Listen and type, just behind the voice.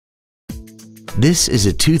This is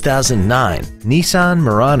a 2009 Nissan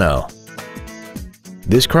Murano.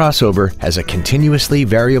 This crossover has a continuously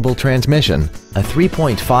variable transmission, a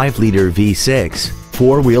 3.5-liter V6,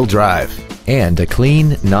 four-wheel drive, and a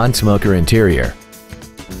clean, non-smoker interior.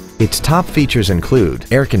 Its top features include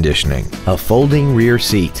air conditioning, a folding rear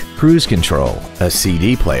seat, cruise control, a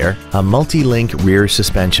CD player, a multi-link rear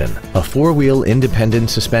suspension, a four-wheel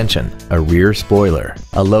independent suspension, a rear spoiler,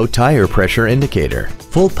 a low tire pressure indicator,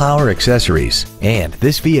 full power accessories, and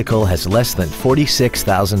this vehicle has less than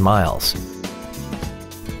 46,000 miles.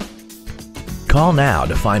 Call now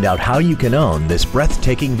to find out how you can own this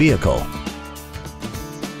breathtaking vehicle.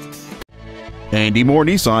 Andy Mohr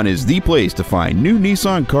Nissan is the place to find new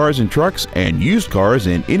Nissan cars and trucks and used cars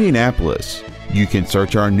in Indianapolis. You can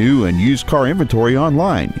search our new and used car inventory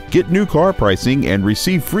online, get new car pricing, and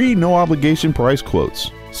receive free no-obligation price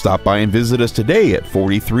quotes. Stop by and visit us today at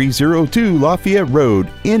 4302 Lafayette Road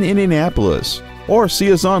in Indianapolis, or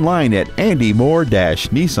see us online at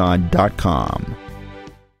andymohr-nissan.com.